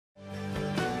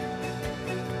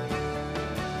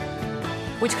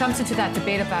which comes into that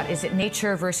debate about is it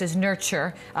nature versus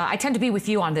nurture. I tend to be with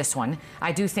you on this one.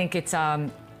 I do think it's,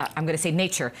 I'm going to say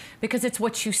nature, because it's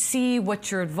what you see, what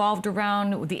you're involved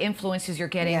around, the influences you're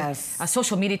getting. Yes.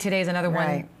 Social media today is another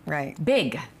one. Right.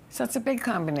 Big. So it's a big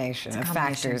combination of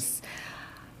factors.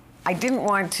 I didn't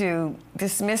want to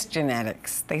dismiss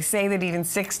genetics. They say that even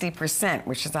 60%,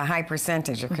 which is a high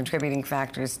percentage of contributing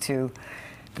factors to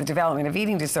the development of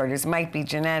eating disorders, might be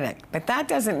genetic. But that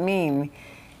doesn't mean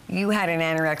you had an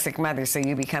anorexic mother, so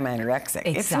you become anorexic.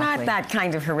 Exactly. It's not that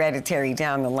kind of hereditary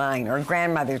down the line, or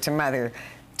grandmother to mother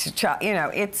to child. You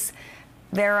know,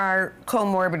 there are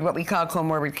comorbid, what we call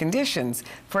comorbid conditions.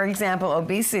 For example,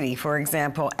 obesity, for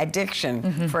example,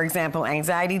 addiction, for example,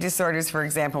 anxiety disorders, for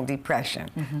example, depression.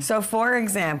 So for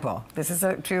example, this is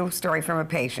a true story from a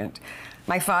patient.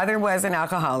 My father was an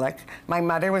alcoholic. My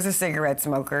mother was a cigarette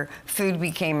smoker. Food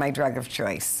became my drug of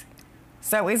choice.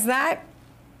 So is that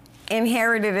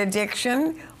inherited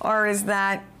addiction, or is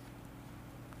that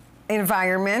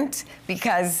environment?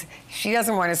 Because she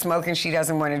doesn't want to smoke and she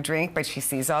doesn't want to drink, but she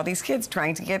sees all these kids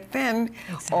trying to get thin,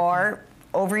 or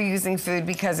overusing food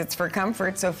because it's for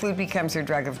comfort, so food becomes her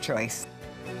drug of choice.